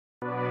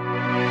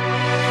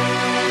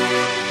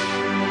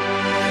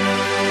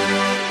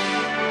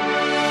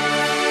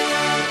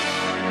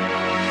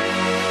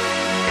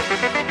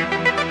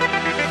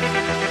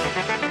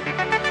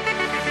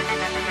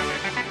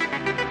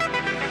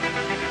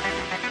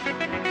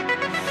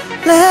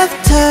left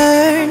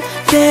turn.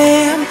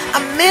 Damn, I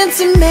meant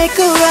to make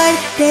a right.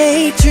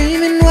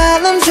 Daydreaming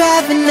while I'm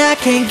driving, I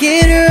can't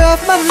get her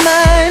off my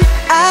mind.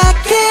 I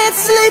can't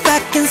sleep, I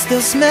can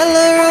still smell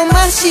her on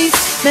my sheets.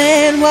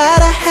 Man,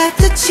 why'd I have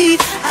to cheat?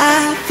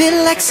 I feel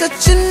like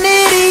such an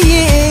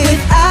idiot.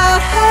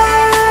 Without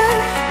her,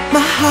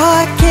 my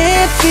heart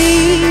can't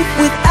beat.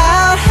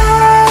 Without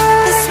her,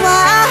 that's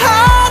why I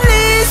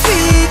hardly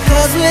speak.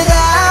 'Cause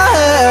without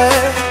her,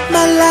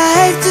 my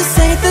life just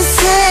ain't the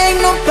same.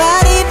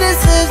 Nobody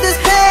deserves this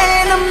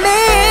pain of me.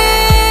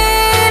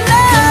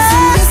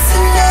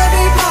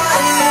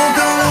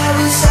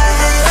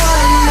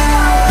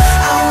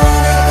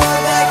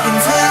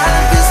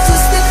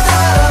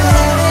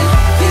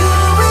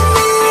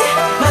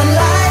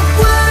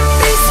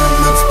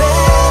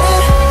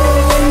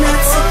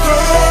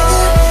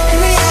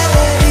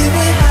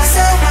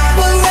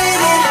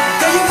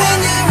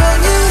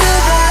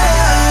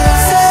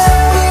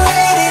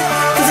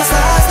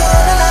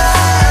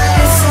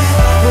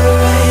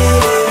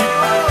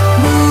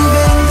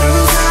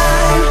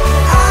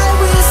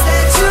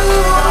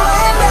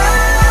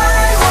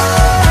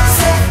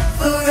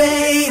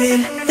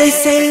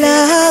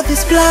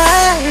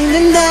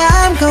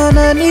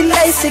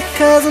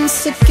 Cause I'm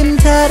sick and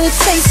tired of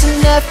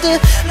chasing after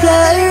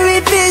blurry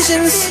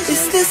visions.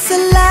 Is this a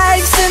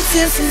life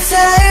sentence I'm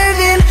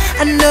serving?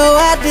 I know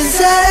I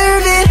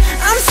deserve it.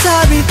 I'm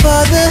sorry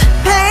for the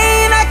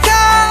pain I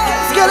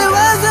caused. Girl, it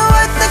wasn't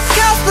worth the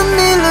cost of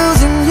me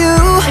losing you.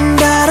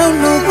 And I don't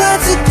know what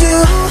to do,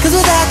 'cause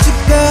without you,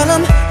 girl,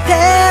 I'm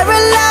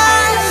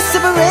paralyzed,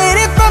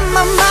 separated from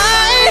my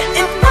mind.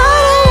 And I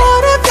don't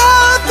wanna go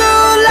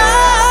through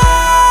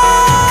life,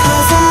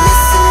 'cause I'm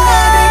missing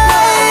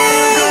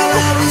everything.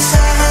 I wish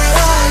I had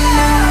all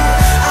you.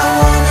 I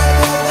wanna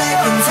go back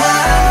in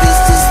time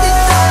just to stick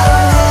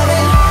out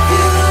having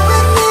you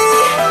and me.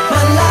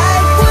 My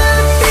life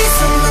would be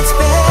so much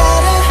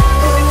better,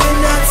 but we're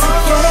not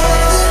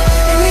together.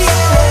 In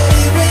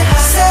reality, we're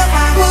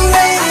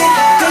separated.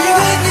 Girl,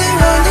 you're in your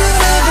own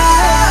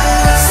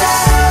universe.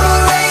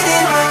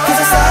 Separated, 'cause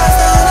the stars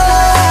don't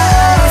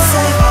align.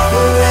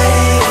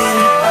 Separated,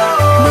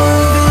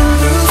 moving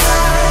through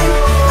time.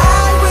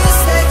 I wish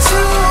that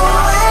you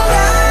and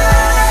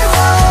I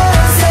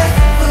were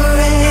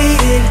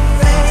separated.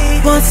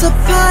 Once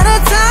upon a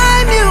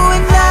time, you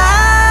and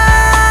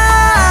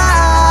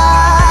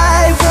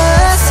I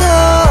were so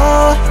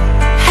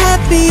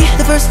happy.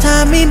 The first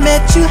time we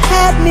met, you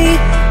had me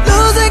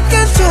losing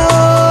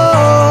control.